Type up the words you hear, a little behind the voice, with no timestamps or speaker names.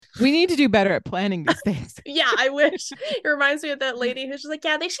We need to do better at planning these things. Yeah, I wish. It reminds me of that lady who's just like,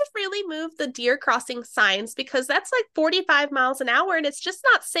 yeah, they should really move the deer crossing signs because that's like 45 miles an hour and it's just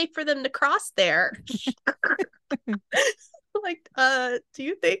not safe for them to cross there. Like, do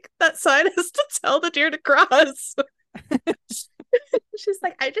you think that sign is to tell the deer to cross? She's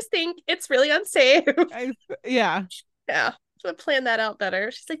like, I just think it's really unsafe. Yeah. Yeah. So plan that out better.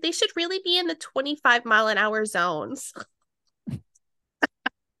 She's like, they should really be in the 25-mile-an-hour zones.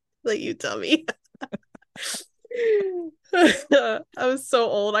 Like, you dummy. I was so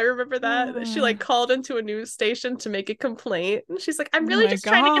old. I remember that she like called into a news station to make a complaint. And she's like, I'm Oh really my just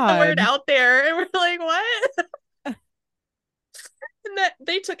trying to get the word God. out there. And we're like, what? And that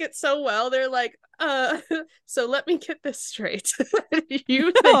they took it so well. They're like, so let me get this straight.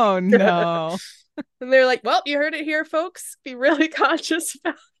 You think Oh no. and they're like, well, you heard it here, folks. Be really conscious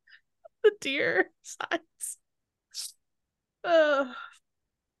about the deer signs.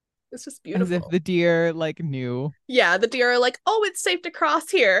 It's just As if beautiful. the deer like knew. Yeah, the deer are like, oh, it's safe to cross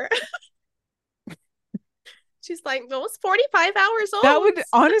here. She's like, no, it's 45 hours That old. would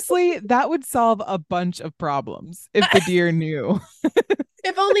honestly, that would solve a bunch of problems if the deer knew.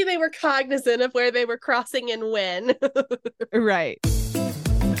 If only they were cognizant of where they were crossing and when. Right.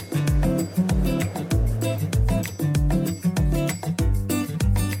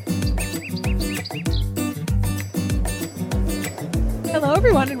 Hello,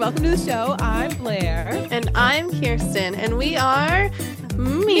 everyone, and welcome to the show. I'm Blair. And I'm Kirsten, and we are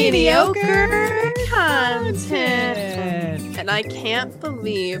mediocre content. And I can't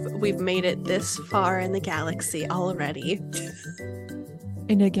believe we've made it this far in the galaxy already.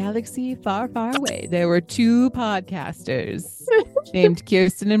 In a galaxy far, far away, there were two podcasters named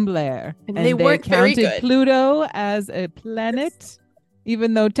Kirsten and Blair. And they weren't very counted good. Pluto as a planet,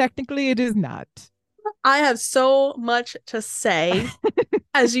 even though technically it is not. I have so much to say,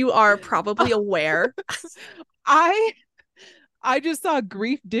 as you are probably aware. I just saw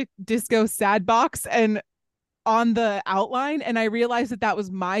Grief Disco Sad Box and on the outline, and I realized that was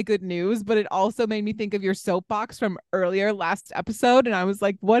my good news, but it also made me think of your soapbox from earlier last episode, and I was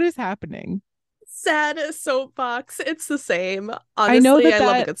like, what is happening? Sad soapbox. It's the same. Honestly, I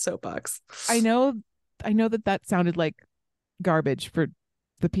love a good soapbox. I know that sounded like garbage for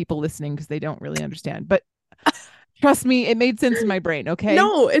the people listening because they don't really understand, but trust me, it made sense in my brain. Okay.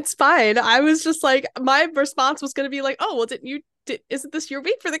 No, it's fine. I was just like, my response was going to be like, oh, well, isn't this your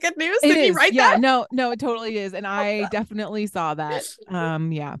week for the good news? Did you write that? No, it totally is. And I definitely saw that.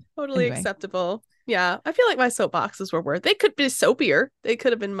 Yeah. Totally acceptable. Yeah. I feel like my soapboxes were worth, they could be soapier. They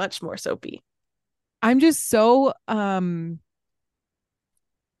could have been much more soapy. I'm just so, I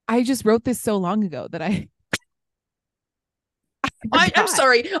just wrote this so long ago that I'm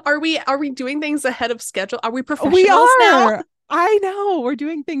sorry. Are we doing things ahead of schedule? Are we professionals we are now? I know we're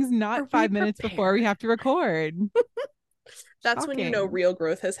doing things not 5 minutes before we have to record. That's when you know real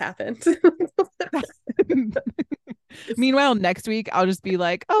growth has happened. Meanwhile, next week I'll just be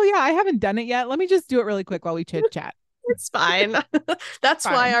like, oh yeah, I haven't done it yet. Let me just do it really quick while we chit chat. It's fine. That's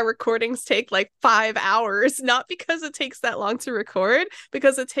fine. Why our recordings take like 5 hours, not because it takes that long to record,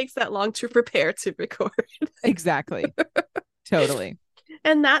 because it takes that long to prepare to record. Exactly. Totally.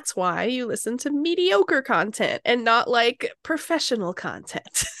 And that's why you listen to mediocre content and not like professional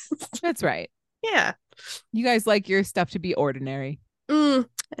content. That's right. Yeah. You guys like your stuff to be ordinary. And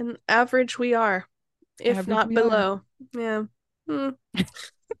average we are, if average not below. Are.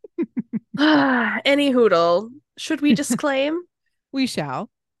 Yeah. Any hoodle. Should we disclaim? We shall.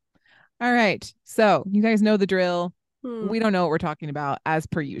 All right. So you guys know the drill. We don't know what we're talking about as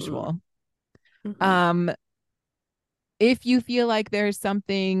per usual. Mm-hmm. If you feel like there's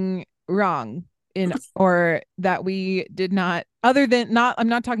something wrong in or that we did not, other than not, I'm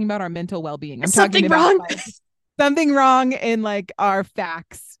not talking about our mental well-being. I'm talking about like, something wrong in like our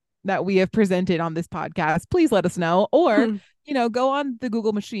facts that we have presented on this podcast. Please let us know, or go on the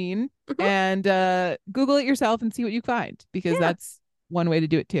Google machine and Google it yourself and see what you find, because that's one way to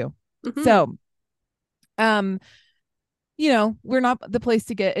do it too. So, we're not the place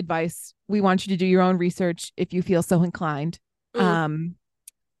to get advice. We want you to do your own research if you feel so inclined. And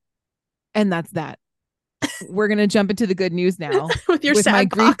that's that. We're going to jump into the good news now with sad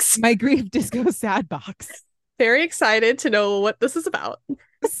box. My grief disco sad box. Very excited to know what this is about.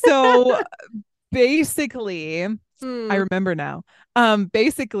 So basically, I remember now.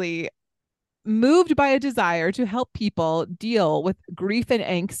 Basically, moved by a desire to help people deal with grief and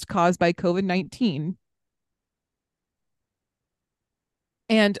angst caused by COVID-19.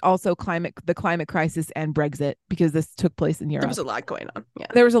 And also the climate crisis and Brexit, because this took place in Europe. There was a lot going on. Yeah.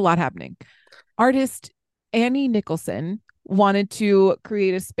 There was a lot happening. Artist Annie Nicholson wanted to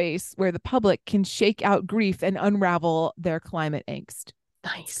create a space where the public can shake out grief and unravel their climate angst.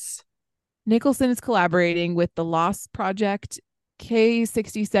 Nice. Nicholson is collaborating with the Lost Project,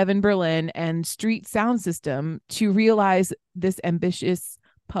 K67 Berlin, and Street Sound System to realize this ambitious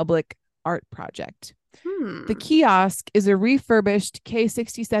public art project. The kiosk is a refurbished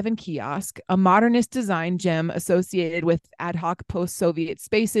K67 kiosk, a modernist design gem associated with ad hoc post-Soviet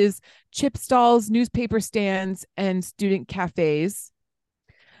spaces, chip stalls, newspaper stands, and student cafes.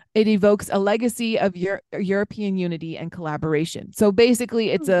 It evokes a legacy of European unity and collaboration. So basically,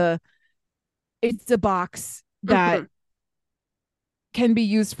 it's a box that can be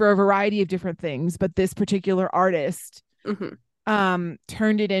used for a variety of different things, but this particular artist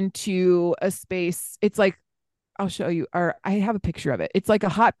turned it into a space. It's like, I'll show you, or I have a picture of it. It's like a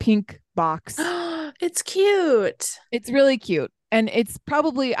hot pink box. It's cute. It's really cute. And it's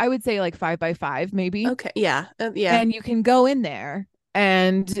probably, I would say, like 5x5, maybe. Okay. Yeah. Yeah. And you can go in there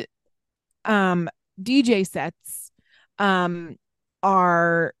and DJ sets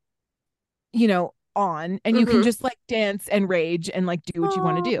are, on, and you can just like dance and rage and like do what you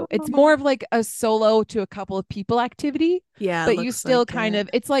want to do. It's more of like a solo to a couple of people activity. Yeah. But you still kind of,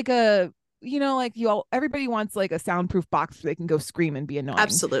 it's like a, like everybody wants like a soundproof box where they can go scream and be annoying.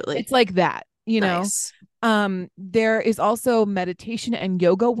 Absolutely. It's like that, nice. There is also meditation and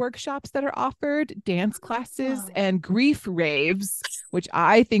yoga workshops that are offered, dance classes, and grief raves, which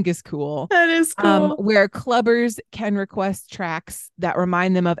I think is cool. That is cool. Where clubbers can request tracks that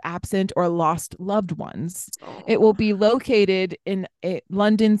remind them of absent or lost loved ones. It will be located in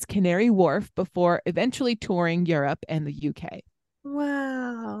London's Canary Wharf before eventually touring Europe and the UK.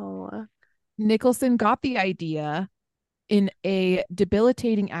 Wow. Nicholson got the idea in a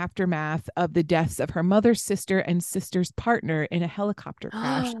debilitating aftermath of the deaths of her mother's sister and sister's partner in a helicopter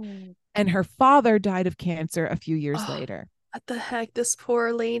crash. And her father died of cancer a few years later. What the heck? This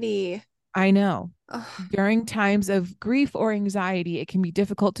poor lady. I know. During times of grief or anxiety, it can be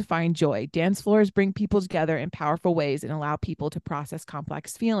difficult to find joy. Dance floors bring people together in powerful ways and allow people to process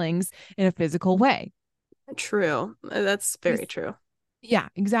complex feelings in a physical way. True. That's very true. Yeah,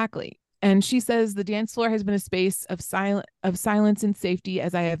 exactly. And she says the dance floor has been a space of silence and safety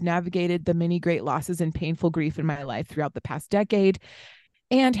as I have navigated the many great losses and painful grief in my life throughout the past decade.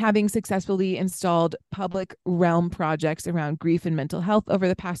 And having successfully installed public realm projects around grief and mental health over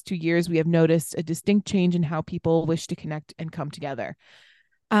the past 2 years, we have noticed a distinct change in how people wish to connect and come together.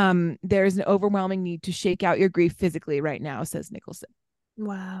 There is an overwhelming need to shake out your grief physically right now, says Nicholson.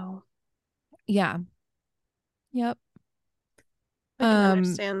 Wow. Yeah. Yep. I can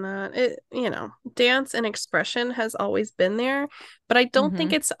understand that. Dance and expression has always been there, but I don't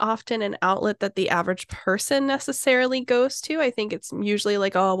think it's often an outlet that the average person necessarily goes to. I think it's usually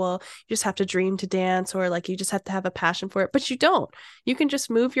like, oh, well, you just have to dream to dance, or like you just have to have a passion for it, but you don't. You can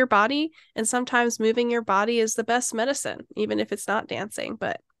just move your body, and sometimes moving your body is the best medicine, even if it's not dancing,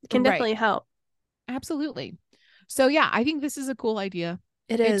 but it can definitely help. Absolutely. So yeah, I think this is a cool idea.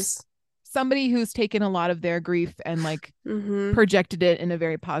 It is. Somebody who's taken a lot of their grief and like projected it in a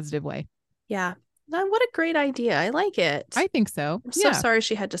very positive way. Yeah. What a great idea. I like it. I think so. I'm so sorry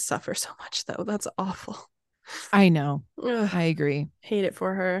she had to suffer so much, though. That's awful. I know. Ugh. I agree. Hate it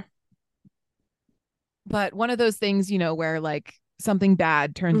for her. But one of those things, where like something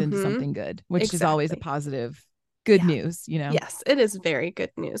bad turns into something good, which is always a positive, good news, Yes, it is very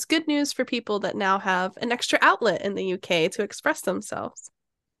good news. Good news for people that now have an extra outlet in the UK to express themselves.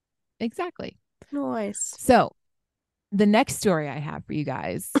 Exactly. Nice. So the next story I have for you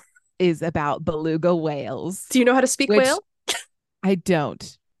guys is about beluga whales. Do you know how to speak whale? I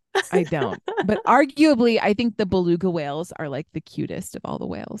don't. But arguably, I think the beluga whales are like the cutest of all the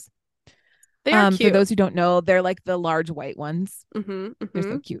whales. They are cute. For those who don't know, they're like the large white ones. They're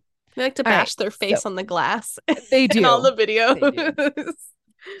so cute. They like to bash their face on the glass. They do. In all the videos.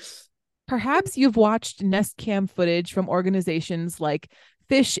 Perhaps you've watched nest cam footage from organizations like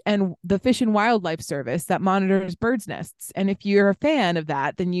the Fish and Wildlife Service that monitors birds' nests. And if you're a fan of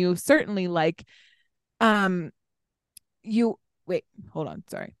that, then you certainly like, If you're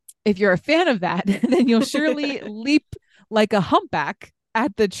a fan of that, then you'll surely leap like a humpback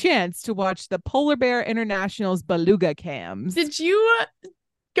at the chance to watch the Polar Bear International's beluga cams. Did you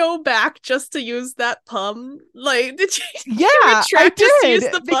go back just to use that pun? Like, did you? Yeah, I did. Just to use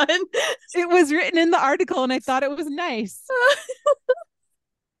the pun. It was written in the article, and I thought it was nice.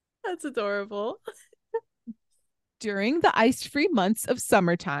 That's adorable. During the ice-free months of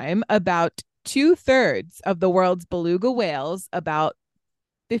summertime, about 2/3 of the world's beluga whales, about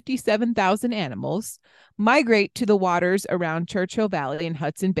 57,000 animals, migrate to the waters around Churchill Valley and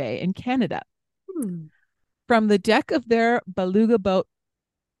Hudson Bay in Canada. From the deck of their beluga boat,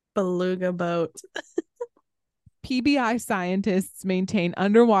 PBI scientists maintain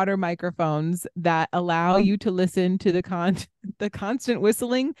underwater microphones that allow you to listen to the constant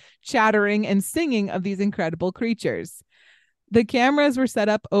whistling, chattering, and singing of these incredible creatures. The cameras were set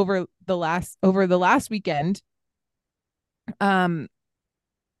up over the last weekend,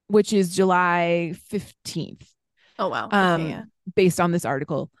 which is July 15th. Oh wow. Okay, yeah. Based on this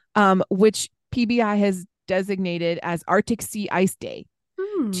article, which PBI has designated as Arctic Sea Ice Day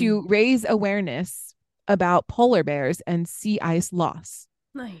to raise awareness about polar bears and sea ice loss.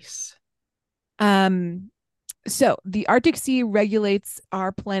 Nice. So the Arctic Sea regulates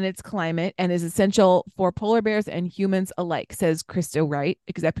our planet's climate and is essential for polar bears and humans alike, says Krista Wright,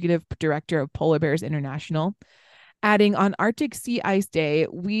 executive director of Polar Bears International. Adding, on Arctic Sea Ice Day,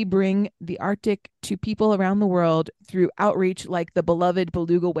 we bring the Arctic to people around the world through outreach like the beloved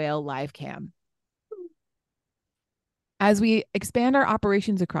beluga whale live cam. As we expand our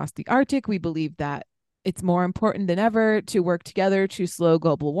operations across the Arctic, we believe that it's more important than ever to work together to slow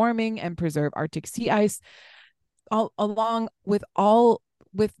global warming and preserve Arctic sea ice, along with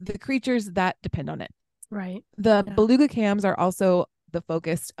the creatures that depend on it. Right. The beluga cams are also the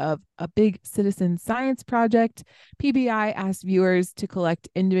focus of a big citizen science project. PBI asked viewers to collect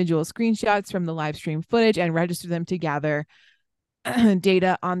individual screenshots from the live stream footage and register them to gather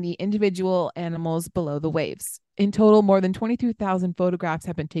data on the individual animals below the waves. In total, more than 22,000 photographs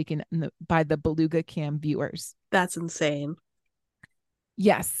have been taken by the beluga cam viewers. That's insane.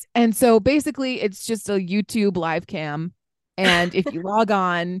 Yes. And so basically it's just a YouTube live cam. And if you log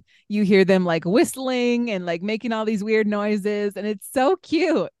on, you hear them like whistling and like making all these weird noises. And it's so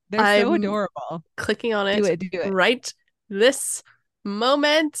cute. They're so adorable. Clicking on it. Do it. Right this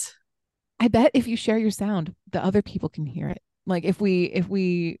moment. I bet if you share your sound, the other people can hear it. Like if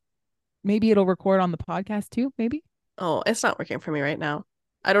we maybe it'll record on the podcast too, maybe. Oh, it's not working for me right now.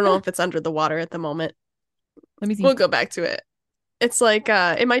 I don't know if it's under the water at the moment. Let me see. We'll go back to it. It's like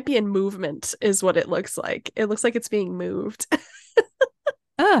it might be in movement is what it looks like. It looks like it's being moved.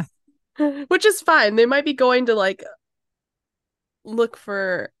 Which is fine. They might be going to like look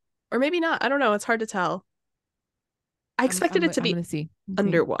for, or maybe not. I don't know. It's hard to tell. I expected it to be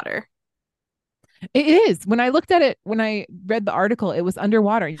underwater. It is. When I looked at it, when I read the article, it was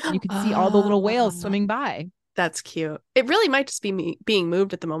underwater. You could see all the little whales swimming by. That's cute. It really might just be being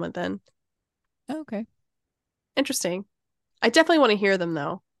moved at the moment then. Okay. Interesting. I definitely want to hear them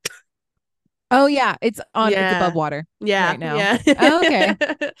though. Oh yeah, it's above water. Yeah, right now. Yeah. Oh, okay.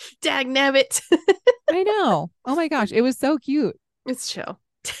 Dag nabbit. I know. Oh my gosh, it was so cute. It's chill.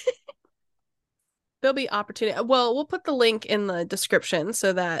 There'll be opportunity. Well, we'll put the link in the description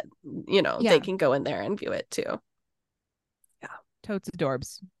so that they can go in there and view it too. Yeah, totes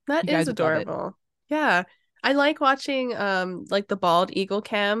adorbs. That is adorable. Yeah. I like watching like the bald eagle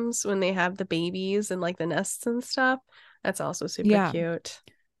cams when they have the babies and like the nests and stuff. That's also super cute.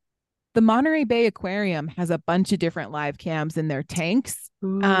 The Monterey Bay Aquarium has a bunch of different live cams in their tanks.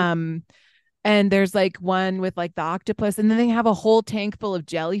 Ooh. And there's like one with like the octopus, and then they have a whole tank full of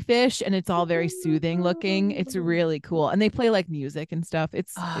jellyfish, and it's all very soothing looking. It's really cool. And they play like music and stuff.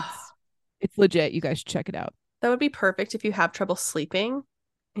 It's legit. You guys should check it out. That would be perfect if you have trouble sleeping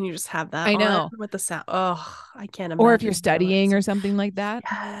and you just have that on with the sound. Oh, I can't imagine. Or if you're studying or something like that.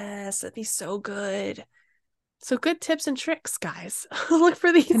 Yes, that'd be so good. So good tips and tricks, guys. Look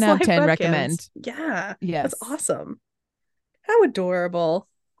for these 10 out of 10 recommend. Yeah. Yes. That's awesome. How adorable.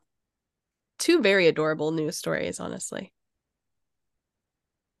 2 very adorable news stories, honestly.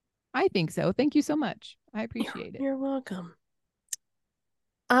 I think so. Thank you so much. I appreciate it. You're welcome.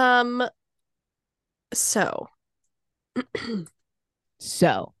 So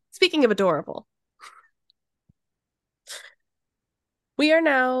speaking of adorable, we are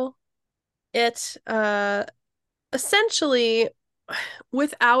now at essentially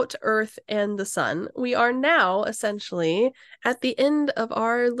without Earth and the sun. We are now essentially at the end of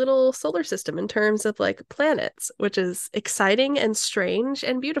our little solar system in terms of like planets, which is exciting and strange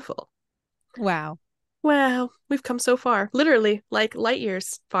and beautiful. Wow. We've come so far, literally like light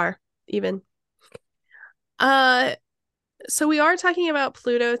years far even. So we are talking about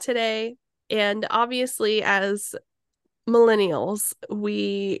Pluto today, and obviously as millennials,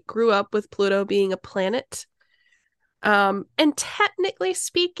 we grew up with Pluto being a planet. And technically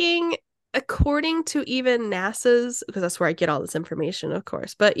speaking, according to even NASA's, because that's where I get all this information, of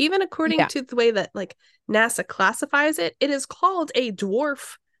course, but even according to the way that like NASA classifies it, it is called a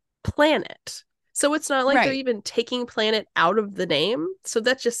dwarf planet. So it's not like they're even taking planet out of the name. So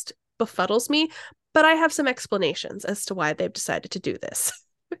that just befuddles me. But I have some explanations as to why they've decided to do this.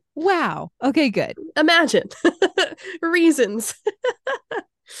 Wow. Okay, good. Imagine. Reasons.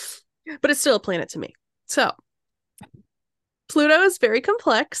 But it's still a planet to me. So Pluto is very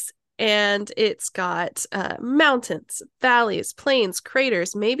complex, and it's got mountains, valleys, plains,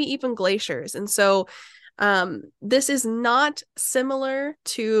 craters, maybe even glaciers. And so this is not similar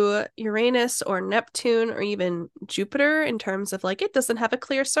to Uranus or Neptune or even Jupiter in terms of like it doesn't have a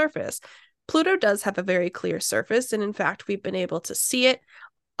clear surface. Pluto does have a very clear surface, and in fact, we've been able to see it,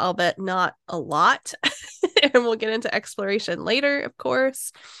 albeit not a lot. And we'll get into exploration later, of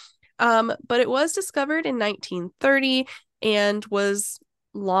course. But it was discovered in 1930 and was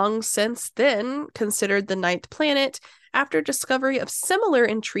long since then considered the ninth planet. After discovery of similar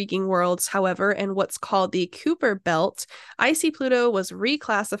intriguing worlds, however, and what's called the Kuiper Belt, icy Pluto was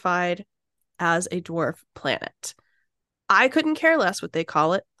reclassified as a dwarf planet. I couldn't care less what they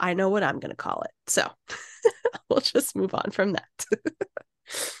call it. I know what I'm going to call it. So we'll just move on from that.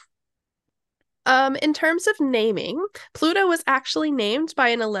 In terms of naming, Pluto was actually named by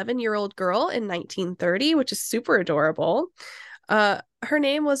an 11-year-old girl in 1930, which is super adorable. Her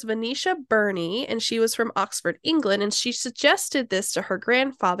name was Venetia Burney, and she was from Oxford, England, and she suggested this to her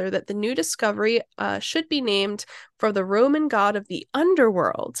grandfather that the new discovery should be named for the Roman god of the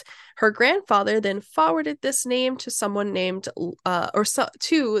underworld. Her grandfather then forwarded this name to someone named,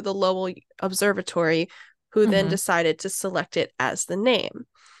 to the Lowell Observatory, who then decided to select it as the name.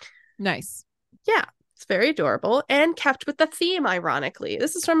 Nice. Yeah, it's very adorable and kept with the theme, ironically.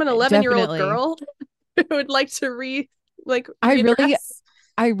 This is from an 11-year-old girl who would like to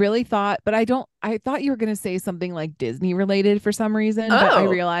I really thought, but I thought you were going to say something like Disney related for some reason, but I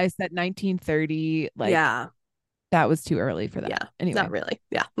realized that 1930, that was too early for that. Yeah, anyway. Not really.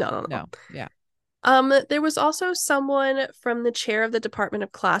 Yeah, no. Yeah. There was also someone from the chair of the Department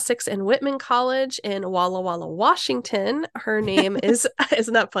of Classics in Whitman College in Walla Walla, Washington. Her name is,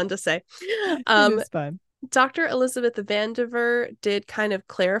 isn't that fun to say? It is fun. Dr. Elizabeth Vandiver did kind of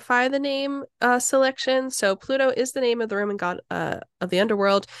clarify the name selection. So Pluto is the name of the Roman god of the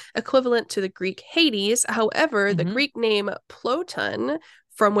underworld, equivalent to the Greek Hades. However, the Greek name Ploton,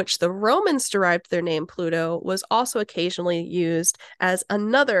 from which the Romans derived their name Pluto, was also occasionally used as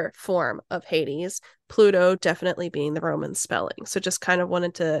another form of Hades, Pluto definitely being the Roman spelling. So just kind of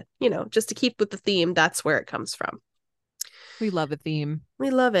wanted to, just to keep with the theme, that's where it comes from. We love a theme. We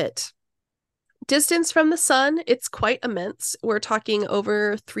love it. Distance from the sun, it's quite immense. We're talking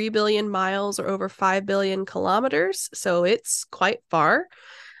over 3 billion miles or over 5 billion kilometers, so it's quite far.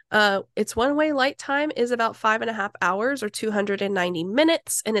 Its one-way light time is about 5.5 hours or 290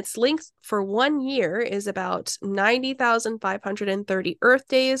 minutes, and its length for 1 year is about 90,530 Earth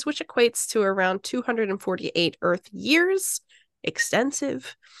days, which equates to around 248 Earth years.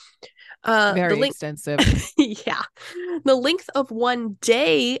 Extensive. Very extensive. Yeah. The length of 1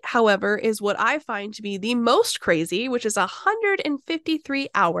 day, however, is what I find to be the most crazy, which is 153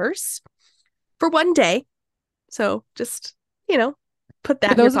 hours for 1 day. So just, put that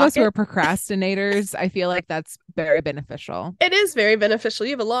for in your those of us who pocket. are procrastinators, I feel like that's very beneficial. It is very beneficial.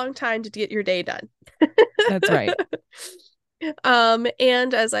 You have a long time to get your day done. That's right.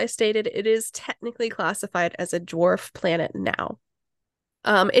 And as I stated, it is technically classified as a dwarf planet now.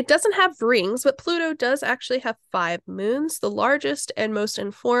 It doesn't have rings, but Pluto does actually have 5 moons. The largest and most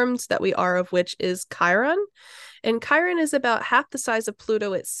informed that we are of which is Chiron. And Chiron is about half the size of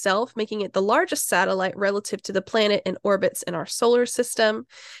Pluto itself, making it the largest satellite relative to the planet in orbits in our solar system.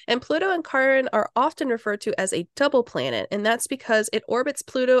 And Pluto and Chiron are often referred to as a double planet, and that's because it orbits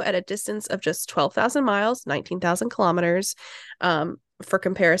Pluto at a distance of just 12,000 miles, 19,000 kilometers. For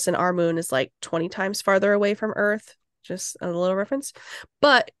comparison, our moon is like 20 times farther away from Earth. Just a little reference.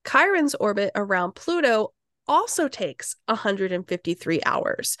 But Chiron's orbit around Pluto also takes 153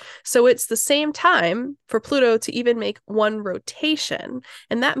 hours. So it's the same time for Pluto to even make one rotation.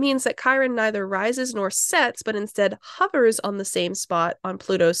 And that means that Chiron neither rises nor sets, but instead hovers on the same spot on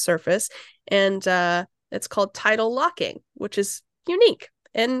Pluto's surface. And it's called tidal locking, which is unique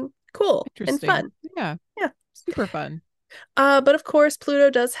and cool and fun. Yeah. Super fun. But of course, Pluto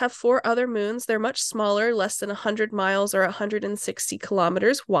does have 4 other moons. They're much smaller, less than 100 miles or 160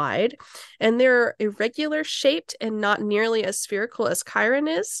 kilometers wide, and they're irregular shaped and not nearly as spherical as Chiron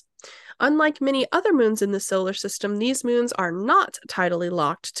is. Unlike many other moons in the solar system, these moons are not tidally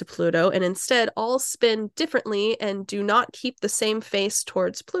locked to Pluto and instead all spin differently and do not keep the same face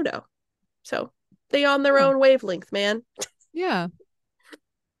towards Pluto. So they on their own wavelength, man. Yeah.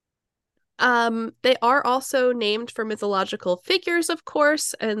 They are also named for mythological figures, of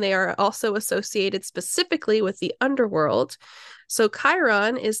course, and they are also associated specifically with the underworld. So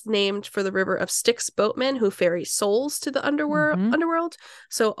Chiron is named for the river of Styx boatmen who ferry souls to the underworld.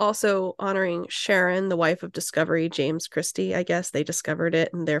 So also honoring Sharon, the wife of Discovery, James Christie. I guess they discovered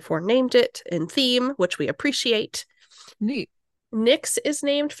it and therefore named it in theme, which we appreciate. Neat. Nyx is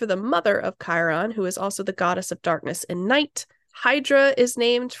named for the mother of Chiron, who is also the goddess of darkness and night. Hydra is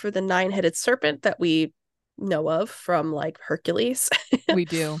named for the nine-headed serpent that we know of from like Hercules. We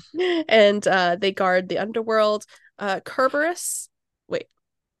do. And they guard the underworld. Kerberos. Wait,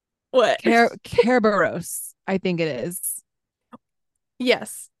 what? Kerberos, I think it is.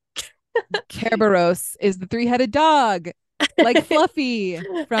 Yes. Kerberos is the three-headed dog, like Fluffy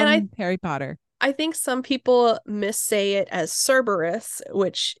from Harry Potter. I think some people missay it as Cerberus,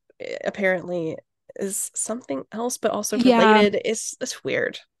 which apparently is something else, but also related. It's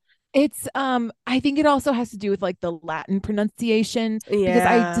weird. It's I think it also has to do with like the Latin pronunciation, because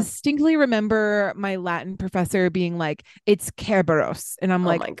I Yeah. distinctly remember my Latin professor being like, it's Kerberos, and I'm Oh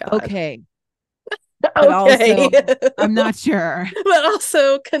like, my God. okay. But also I'm not sure. But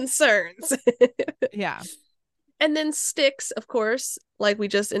also concerns. Yeah. And then Styx, of course, like we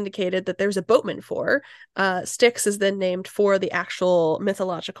just indicated that there's a boatman for. Styx is then named for the actual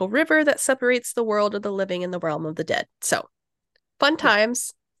mythological river that separates the world of the living and the realm of the dead. So, fun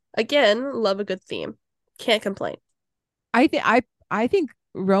times. Again, love a good theme. Can't complain. I think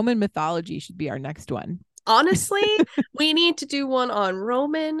Roman mythology should be our next one. Honestly, we need to do one on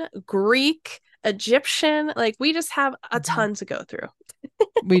Roman, Greek, Egyptian. Like we just have a ton to go through.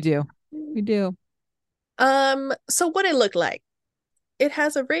 We do. We do. So what it looked like. It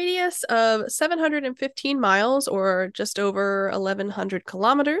has a radius of 715 miles or just over 1100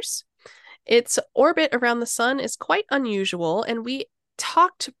 kilometers. Its orbit around the sun is quite unusual, and we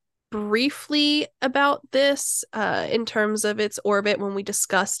talked briefly about this in terms of its orbit when we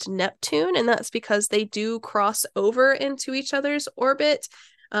discussed Neptune, and that's because they do cross over into each other's orbit.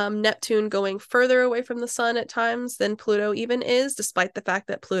 Neptune going further away from the sun at times than Pluto even is, despite the fact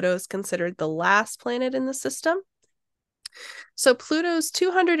that Pluto is considered the last planet in the system. So Pluto's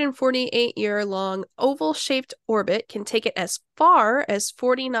 248-year-long oval-shaped orbit can take it as far as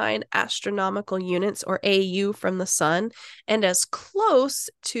 49 astronomical units, or AU, from the sun, and as close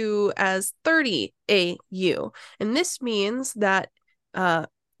to as 30 AU. And this means that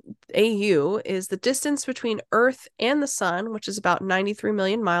AU is the distance between Earth and the sun, which is about 93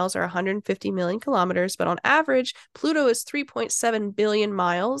 million miles or 150 million kilometers. But on average, Pluto is 3.7 billion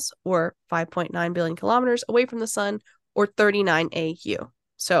miles or 5.9 billion kilometers away from the sun, or 39 AU.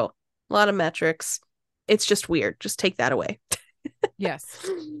 So a lot of metrics. It's just weird. Just take that away. Yes.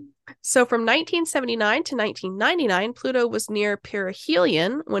 So from 1979 to 1999, Pluto was near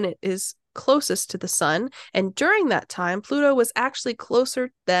perihelion when it is closest to the sun. And during that time, Pluto was actually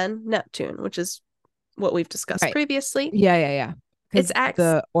closer than Neptune, which is what we've discussed previously. Yeah. Because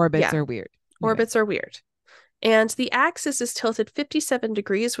the orbits are weird. Orbits are weird. And the axis is tilted 57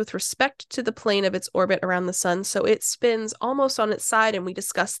 degrees with respect to the plane of its orbit around the sun. So it spins almost on its side. And we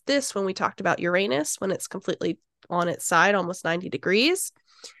discussed this when we talked about Uranus, when it's completely on its side, almost 90 degrees.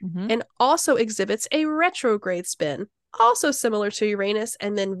 And also exhibits a retrograde spin, also similar to Uranus,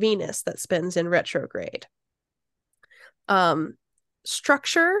 and then Venus that spins in retrograde.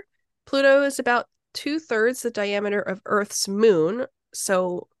 Structure, Pluto is about 2/3 the diameter of Earth's moon.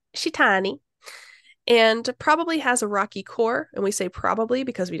 So she's tiny. And probably has a rocky core. And we say probably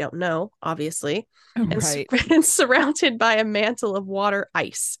because we don't know, obviously. Right. And surrounded by a mantle of water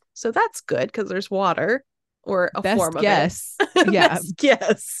ice. So that's good because there's water, or a form of it. Yeah. Best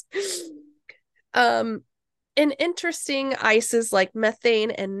guess. And interesting ices like methane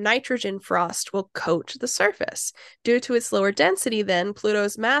and nitrogen frost will coat the surface. Due to its lower density, then,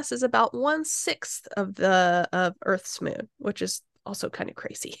 Pluto's mass is about 1/6 of Earth's moon, which is also kind of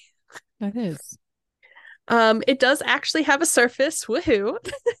crazy. That is. It does actually have a surface. Woohoo.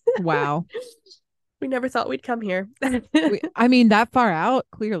 Wow. We never thought we'd come here. I mean, that far out,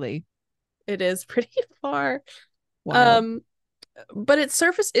 clearly. It is pretty far. Wow. But its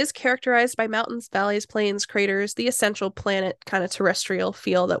surface is characterized by mountains, valleys, plains, craters, the essential planet kind of terrestrial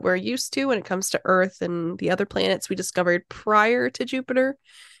feel that we're used to when it comes to Earth and the other planets we discovered prior to Jupiter.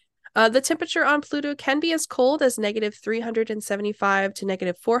 The temperature on Pluto can be as cold as -375 to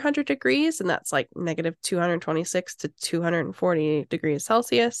 -400 degrees, and that's like -226 to 240 degrees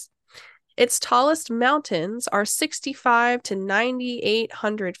Celsius. Its tallest mountains are 65 to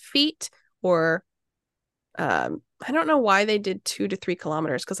 9,800 feet, or I don't know why they did 2 to 3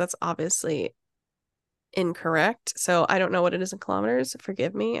 kilometers, because that's obviously incorrect. So I don't know what it is in kilometers.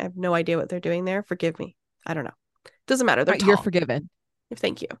 Forgive me. I have no idea what they're doing there. Forgive me. I don't know. Doesn't matter. They're You're tall. forgiven.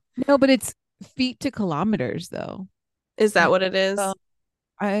 Thank you. No, but it's feet to kilometers though. Is that what it is? Well,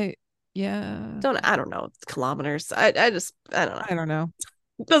 I yeah. I don't know. Kilometers. I don't know. I don't know.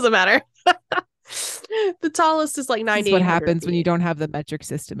 Doesn't matter. The tallest is like This is what 9,800 happens when you feet. don't have the metric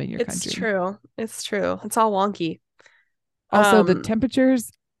system in your It's country. true. It's true. It's all wonky. Also, the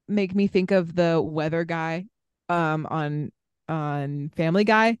temperatures make me think of the weather guy on Family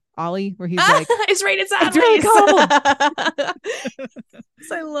Guy, Ollie, where he's like, it's raining it's really cold.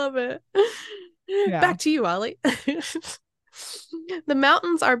 I love it. Yeah. Back to you, Ollie. The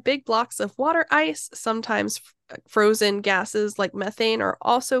mountains are big blocks of water ice. Sometimes frozen gases like methane are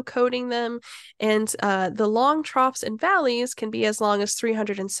also coating them. And the long troughs and valleys can be as long as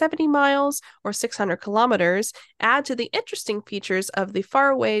 370 miles or 600 kilometers, add to the interesting features of the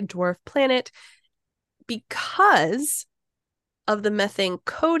faraway dwarf planet. Because of the methane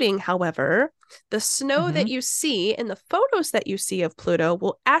coating, however, the snow that you see in the photos that you see of Pluto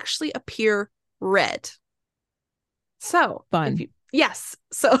will actually appear red. So fun. Yes.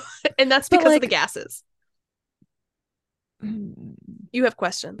 So, and that's because of the gases. You have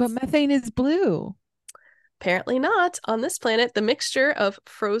questions. But methane is blue. Apparently not. On this planet, the mixture of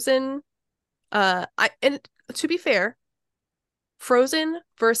frozen, and to be fair, frozen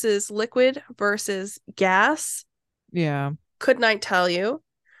versus liquid versus gas. Yeah. Couldn't I tell you?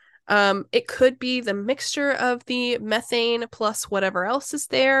 It could be the mixture of the methane plus whatever else is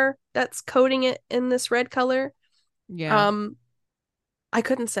there that's coating it in this red color. Yeah. I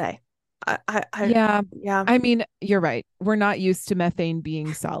couldn't say. Yeah. Yeah. I mean, you're right. We're not used to methane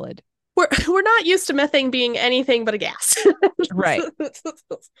being solid. We're not used to methane being anything but a gas. Right. It's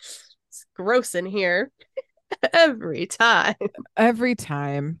gross in here every time. Every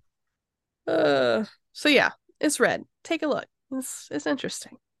time. So yeah, it's red. Take a look. It's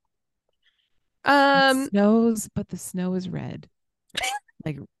interesting. It snows, but the snow is red.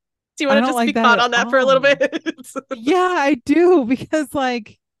 Like, do you want to just be caught on that for a little bit? Yeah, I do, because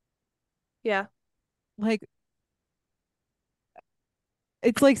yeah, like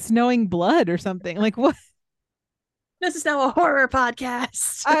it's like snowing blood or something. Like, what? This is now a horror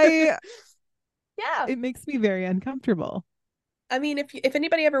podcast. Yeah, it makes me very uncomfortable. I mean, if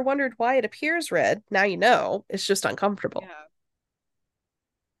anybody ever wondered why it appears red, now you know. It's just uncomfortable.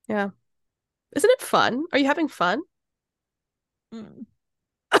 Yeah. Isn't it fun? Are you having fun? No.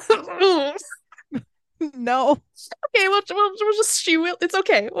 Okay, we'll just shoo. It's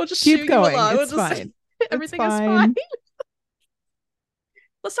okay. We'll just keep shoo going. You along. It's fine. Everything is fine.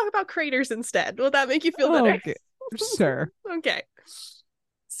 Let's talk about craters instead. Will that make you feel better? Okay. Sure. Okay.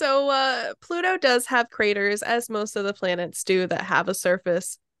 So Pluto does have craters, as most of the planets do that have a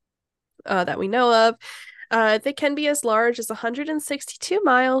surface that we know of. They can be as large as 162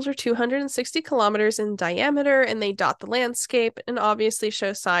 miles or 260 kilometers in diameter, and they dot the landscape and obviously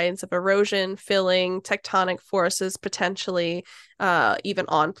show signs of erosion, filling, tectonic forces, potentially even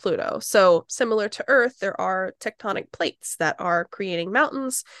on Pluto. So similar to Earth, there are tectonic plates that are creating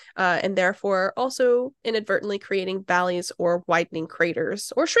mountains and therefore also inadvertently creating valleys or widening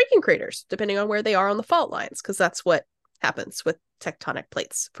craters or shrinking craters, depending on where they are on the fault lines, because that's what happens with tectonic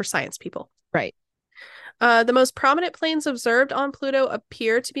plates for science people. Right. The most prominent plains observed on Pluto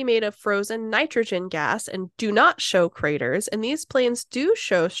appear to be made of frozen nitrogen gas and do not show craters, and these plains do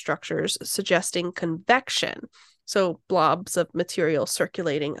show structures suggesting convection, so blobs of material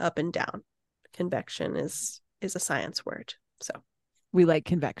circulating up and down. Convection is a science word, so we like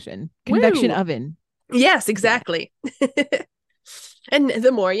convection. Convection Woo! Oven. Yes, exactly. Yeah. And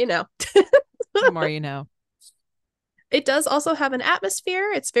the more you know. The more you know. It does also have an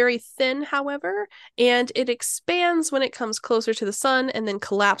atmosphere. It's very thin, however, and it expands when it comes closer to the sun and then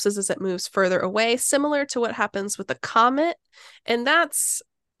collapses as it moves further away, similar to what happens with a comet. And that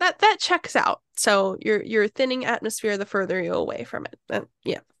checks out. So you're thinning atmosphere the further you away from it. And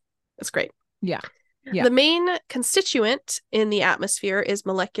yeah, that's great. Yeah. Yeah. The main constituent in the atmosphere is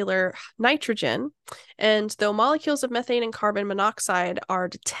molecular nitrogen. And though molecules of methane and carbon monoxide are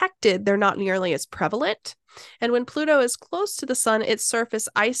detected, they're not nearly as prevalent. And when Pluto is close to the sun, its surface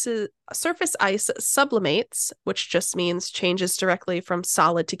ice sublimates, which just means changes directly from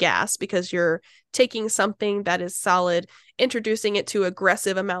solid to gas, because you're taking something that is solid, introducing it to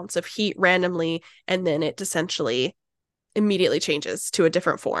aggressive amounts of heat randomly, and then it essentially immediately changes to a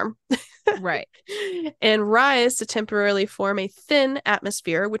different form. Right. And rise to temporarily form a thin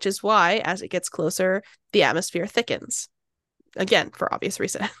atmosphere, which is why, as it gets closer, the atmosphere thickens. Again, for obvious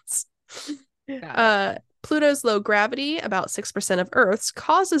reasons. Pluto's low gravity, about 6% of Earth's,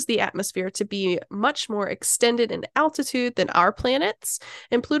 causes the atmosphere to be much more extended in altitude than our planets,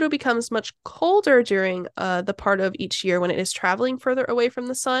 and Pluto becomes much colder during the part of each year when it is traveling further away from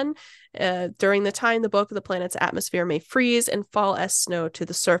the sun. During the time the bulk of the planet's atmosphere may freeze and fall as snow to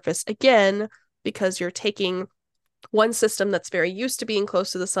the surface. Again, because you're taking one system that's very used to being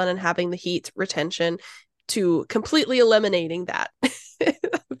close to the sun and having the heat retention to completely eliminating that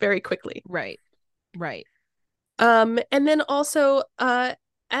very quickly. Right. And then also,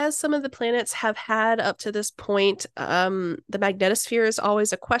 as some of the planets have had up to this point, the magnetosphere is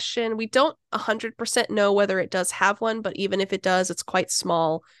always a question. We don't 100% know whether it does have one, but even if it does, it's quite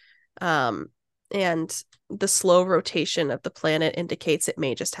small. And the slow rotation of the planet indicates it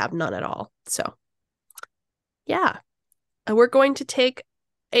may just have none at all. So, yeah. We're going to take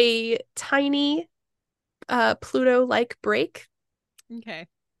a tiny Pluto-like break. Okay.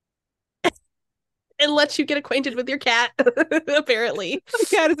 And let you get acquainted with your cat, apparently. The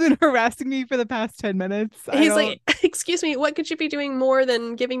cat has been harassing me for the past 10 minutes. He's like, excuse me, what could you be doing more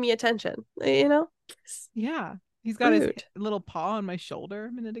than giving me attention? You know? Yeah. He's got his little paw on my shoulder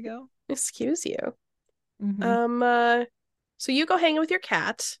a minute ago. Excuse you. Mm-hmm. So you go hang with your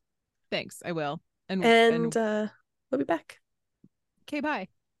cat. Thanks, I will. And we'll be back. Okay, bye.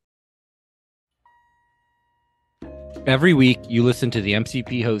 Every week, you listen to the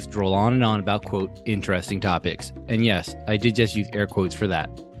MCP host droll on and on about, quote, interesting topics. And yes, I did just use air quotes for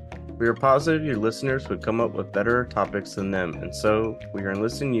that. We are positive your listeners would come up with better topics than them, and so we are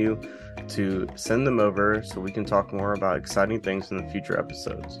enlisting you to send them over so we can talk more about exciting things in the future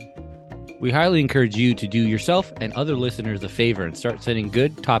episodes. We highly encourage you to do yourself and other listeners a favor and start sending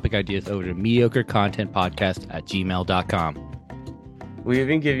good topic ideas over to mediocrecontentpodcast@gmail.com. We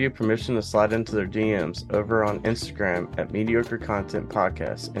even give you permission to slide into their DMs over on Instagram at Mediocre Content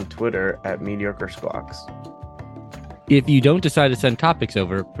Podcast and Twitter at Mediocre Squawks. If you don't decide to send topics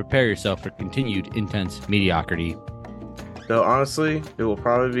over, prepare yourself for continued intense mediocrity. Though honestly, it will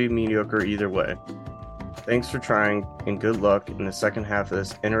probably be mediocre either way. Thanks for trying, and good luck in the second half of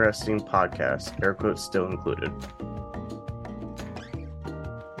this interesting podcast, air quotes still included.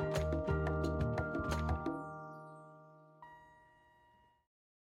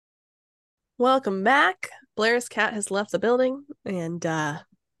 Welcome back. Blair's cat has left the building, and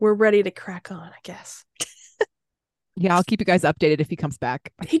we're ready to crack on, I guess. Yeah, I'll keep you guys updated if he comes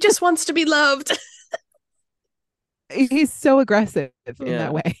back. He just wants to be loved. He's so aggressive in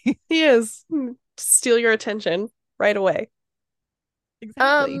that way. He is. Steal your attention right away.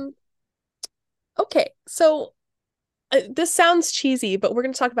 Exactly. Okay, so this sounds cheesy, but we're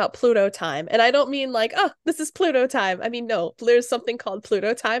going to talk about Pluto time. And I don't mean like, oh, this is Pluto time. I mean, no, there's something called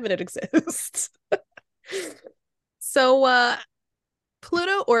Pluto time and it exists. So,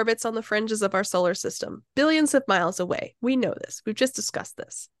 Pluto orbits on the fringes of our solar system, billions of miles away. We know this. We've just discussed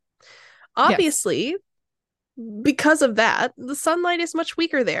this. Obviously, because of that, the sunlight is much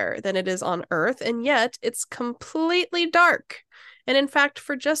weaker there than it is on Earth, and yet it's completely dark. And in fact,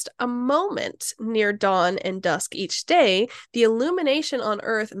 for just a moment near dawn and dusk each day, the illumination on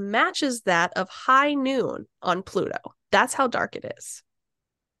Earth matches that of high noon on Pluto. That's how dark it is.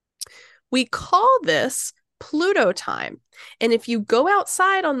 We call this Pluto time. And if you go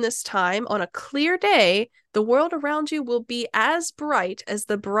outside on this time on a clear day, the world around you will be as bright as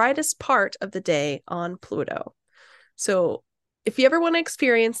the brightest part of the day on Pluto. So if you ever want to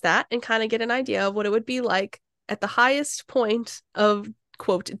experience that and kind of get an idea of what it would be like at the highest point of,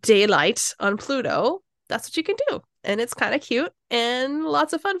 quote, daylight on Pluto, that's what you can do. And it's kind of cute and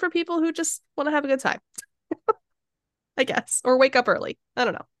lots of fun for people who just want to have a good time, I guess, or wake up early. I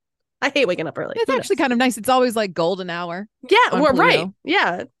don't know. I hate waking up early. It's actually kind of nice. It's always like golden hour. Yeah, well, right.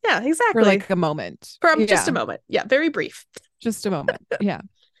 Yeah, exactly. For like a moment. Just a moment. Yeah, very brief. Just a moment. Yeah.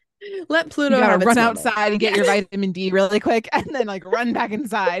 Let Pluto you gotta have run its outside moment. and get your vitamin D really quick and then like run back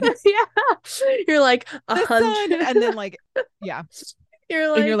inside. Yeah. You're like 100 and then like You're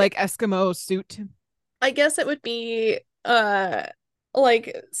like in your like Eskimo suit. I guess it would be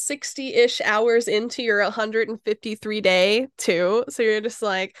like 60-ish hours into your 153 day too. So you're just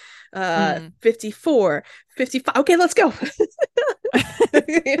like 54, 55. Okay, let's go.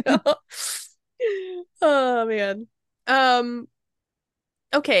 You know? Oh man.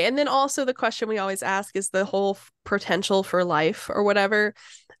 Okay, and then also the question we always ask is the whole potential for life or whatever.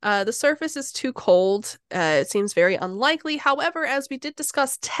 The surface is too cold. It seems very unlikely. However, as we did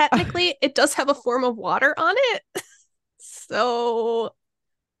discuss, technically it does have a form of water on it. So,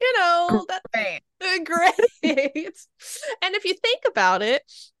 you know, that's great. And if you think about it,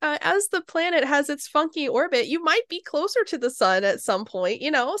 as the planet has its funky orbit, you might be closer to the sun at some point,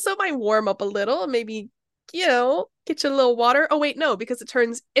 you know, so it might warm up a little and maybe get you a little water. Oh, wait, no, because it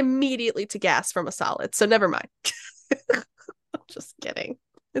turns immediately to gas from a solid. So never mind. Just kidding.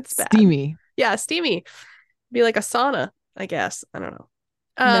 It's bad. Steamy. Yeah, steamy. Be like a sauna, I guess. I don't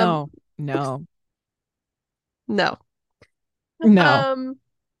know. No. No.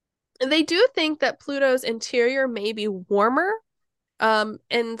 They do think that Pluto's interior may be warmer.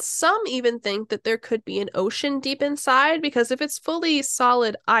 And some even think that there could be an ocean deep inside, because if it's fully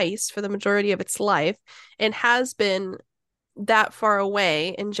solid ice for the majority of its life and has been that far away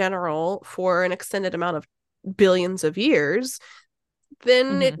in general for an extended amount of billions of years,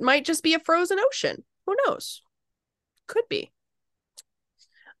 then it might just be a frozen ocean. Who knows? Could be.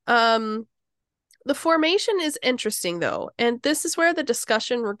 The formation is interesting, though, and this is where the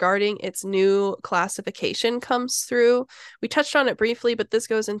discussion regarding its new classification comes through. We touched on it briefly, but this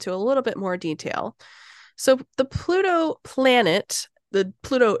goes into a little bit more detail. So the Pluto planet, the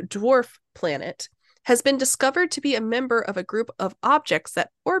Pluto dwarf planet, has been discovered to be a member of a group of objects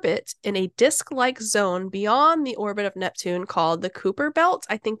that orbit in a disk-like zone beyond the orbit of Neptune called the Kuiper Belt.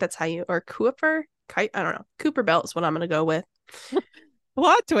 I think that's how you, or Kuiper? I don't know. Kuiper Belt is what I'm going to go with.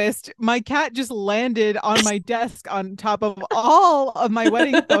 Plot twist, my cat just landed on my desk on top of all of my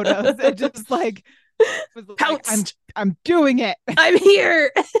wedding photos. It just like was like, I'm doing it. I'm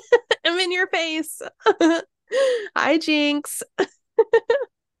here. I'm in your face. Hi, Jinx.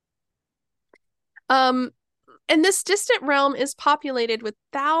 And this distant realm is populated with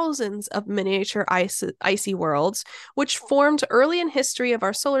thousands of miniature icy worlds, which formed early in history of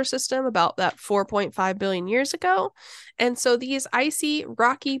our solar system, about that 4.5 billion years ago. And so these icy,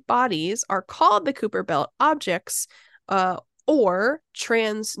 rocky bodies are called the Kuiper Belt objects, or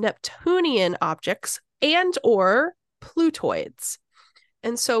trans-Neptunian objects, and or Plutoids.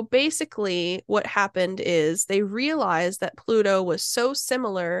 And so basically what happened is they realized that Pluto was so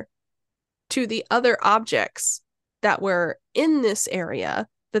similar to the other objects that were in this area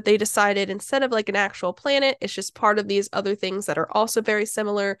that they decided, instead of like an actual planet, it's just part of these other things that are also very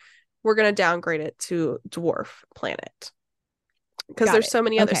similar. We're going to downgrade it to dwarf planet, because there's so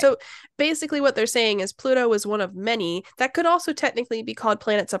many others. So basically what they're saying is Pluto is one of many that could also technically be called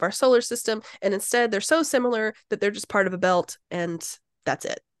planets of our solar system, and instead they're so similar that they're just part of a belt, and that's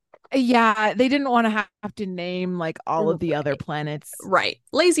it. Yeah, they didn't want to have to name like all of the other planets. Right.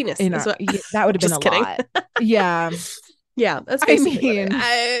 Laziness. That would have been a lot. Yeah. Yeah, that's basically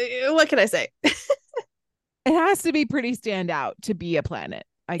what can I say? It has to be pretty stand out to be a planet,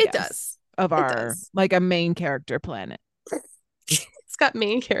 I guess. It does. Of our, like a main character planet. It's got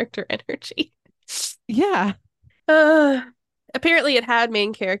main character energy. Yeah. Apparently it had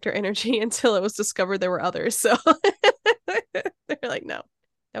main character energy until it was discovered there were others. So they're like,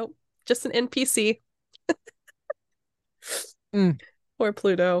 nope, just an NPC. Poor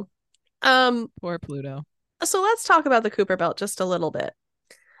Pluto. Poor Pluto. So let's talk about the Kuiper Belt just a little bit.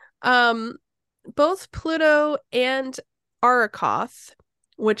 Both Pluto and Arrokoth,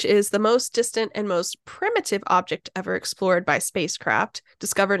 which is the most distant and most primitive object ever explored by spacecraft,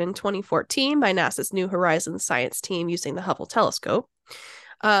 discovered in 2014 by NASA's New Horizons science team using the Hubble telescope.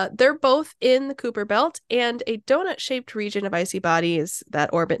 They're both in the Kuiper Belt, and a donut-shaped region of icy bodies that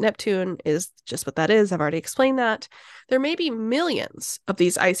orbit Neptune is just what that is. I've already explained that. There may be millions of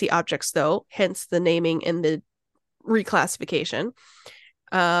these icy objects, though, hence the naming and the reclassification.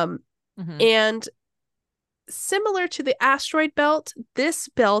 And similar to the asteroid belt, this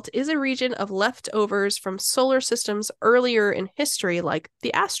belt is a region of leftovers from solar systems earlier in history, like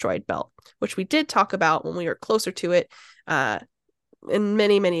the asteroid belt, which we did talk about when we were closer to it in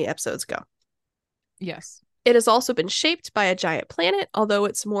many, many episodes ago. Yes. It has also been shaped by a giant planet, although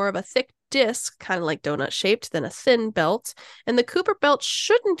it's more of a thick disk, kind of like donut shaped, than a thin belt. And the Kuiper Belt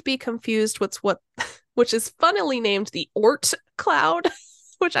shouldn't be confused with which is funnily named the Oort cloud,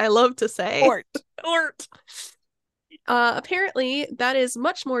 which I love to say. Oort. Apparently, that is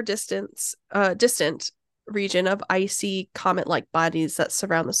much more distant region of icy comet-like bodies that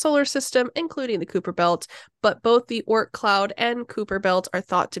surround the solar system, including the Kuiper Belt. But both the Oort cloud and Kuiper Belt are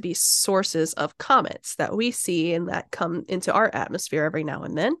thought to be sources of comets that we see and that come into our atmosphere every now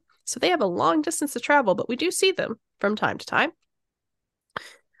and then. So they have a long distance to travel, but we do see them from time to time.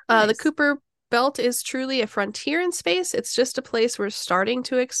 Nice. The Kuiper Belt is truly a frontier in space. It's just a place we're starting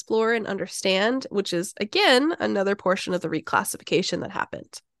to explore and understand, which is, again, another portion of the reclassification that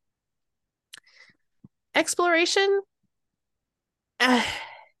happened. Exploration, it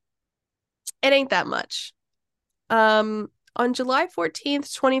ain't that much. On July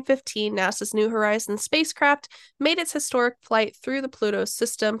 14th, 2015, NASA's New Horizons spacecraft made its historic flight through the Pluto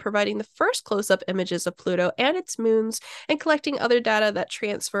system, providing the first close-up images of Pluto and its moons and collecting other data that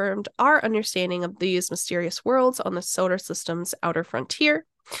transformed our understanding of these mysterious worlds on the solar system's outer frontier.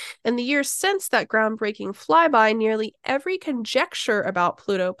 In the years since that groundbreaking flyby, nearly every conjecture about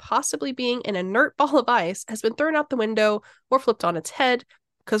Pluto possibly being an inert ball of ice has been thrown out the window or flipped on its head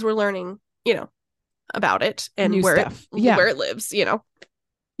because we're learning, about it and New where stuff. where it lives, Yeah.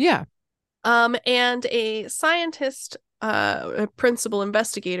 And a scientist, a principal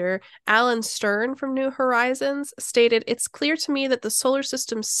investigator, Alan Stern from New Horizons, stated, "It's clear to me that the solar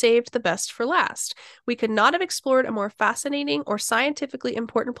system saved the best for last. We could not have explored a more fascinating or scientifically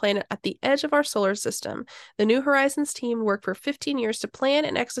important planet at the edge of our solar system. The New Horizons team worked for 15 years to plan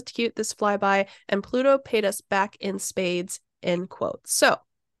and execute this flyby, and Pluto paid us back in spades," end quote. So,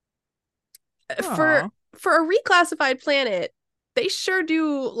 for a reclassified planet, they sure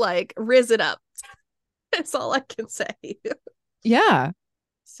do rizz it up. That's all I can say. Yeah.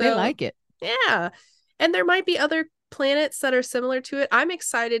 So they like it. Yeah. And there might be other planets that are similar to it. I'm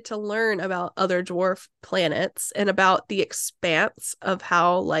excited to learn about other dwarf planets and about the expanse of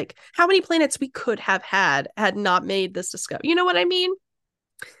how many planets we could have had not made this discovery. You know what I mean?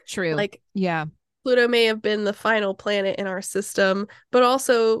 True. Yeah. Pluto may have been the final planet in our system, but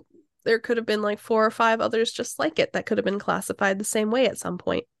also there could have been 4 or 5 others just like it that could have been classified the same way at some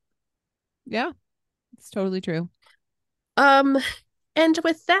point. Yeah, it's totally true. And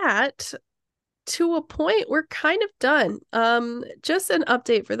with that, to a point, we're kind of done. Just an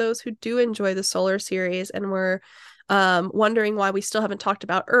update for those who do enjoy the solar series and were wondering why we still haven't talked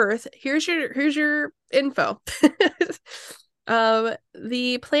about Earth. Here's your info.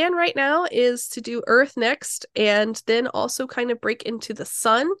 The plan right now is to do Earth next and then also kind of break into the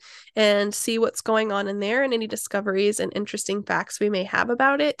sun and see what's going on in there and any discoveries and interesting facts we may have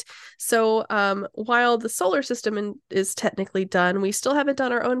about it. So while the solar system is technically done, we still haven't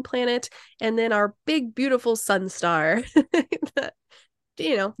done our own planet and then our big, beautiful sun star that,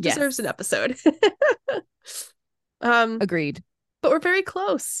 deserves an episode. Agreed. But we're very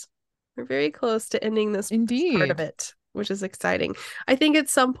close. We're very close to ending this part of it, which is exciting. I think at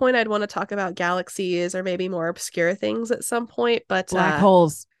some point I'd want to talk about galaxies or maybe more obscure things at some point, but black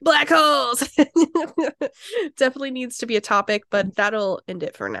holes definitely needs to be a topic, but that'll end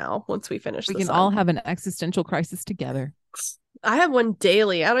it for now once we finish. We can all have an existential crisis together. I have one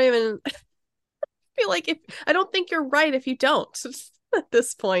daily. I don't even feel like I don't think you're right if you don't at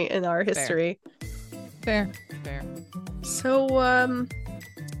this point in our history. Fair. So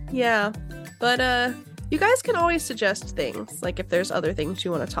yeah, but you guys can always suggest things, if there's other things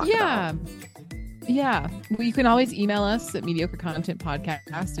you want to talk about. Yeah. Well, you can always email us at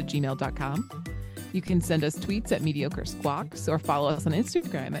mediocrecontentpodcast@gmail.com. You can send us tweets at mediocre squawks or follow us on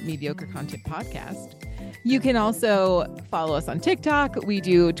Instagram at mediocre content podcast. You can also follow us on TikTok. We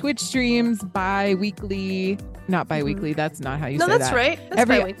do Twitch streams bi-weekly. Not bi-weekly. That's not how you say that. No, that's right. That's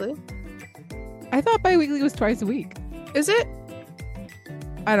bi-weekly. I thought bi-weekly was twice a week. Is it?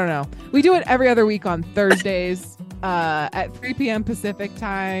 I don't know. We do it every other week on Thursdays at 3 p.m. Pacific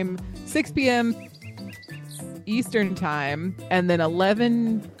time, 6 p.m. Eastern time, and then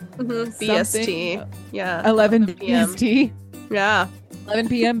 11 BST. Yeah. 11 BST. Yeah. 11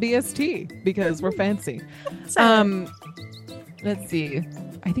 p.m. BST because we're fancy. Let's see.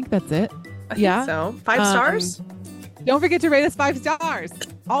 I think that's it. I think so. 5 stars? Don't forget to rate us 5 stars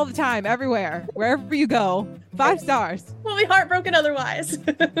all the time, everywhere, wherever you go. 5 stars. We'll be heartbroken otherwise.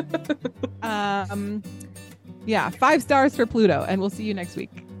 Yeah, 5 stars for Pluto, and we'll see you next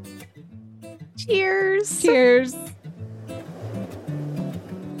week. Cheers. Cheers.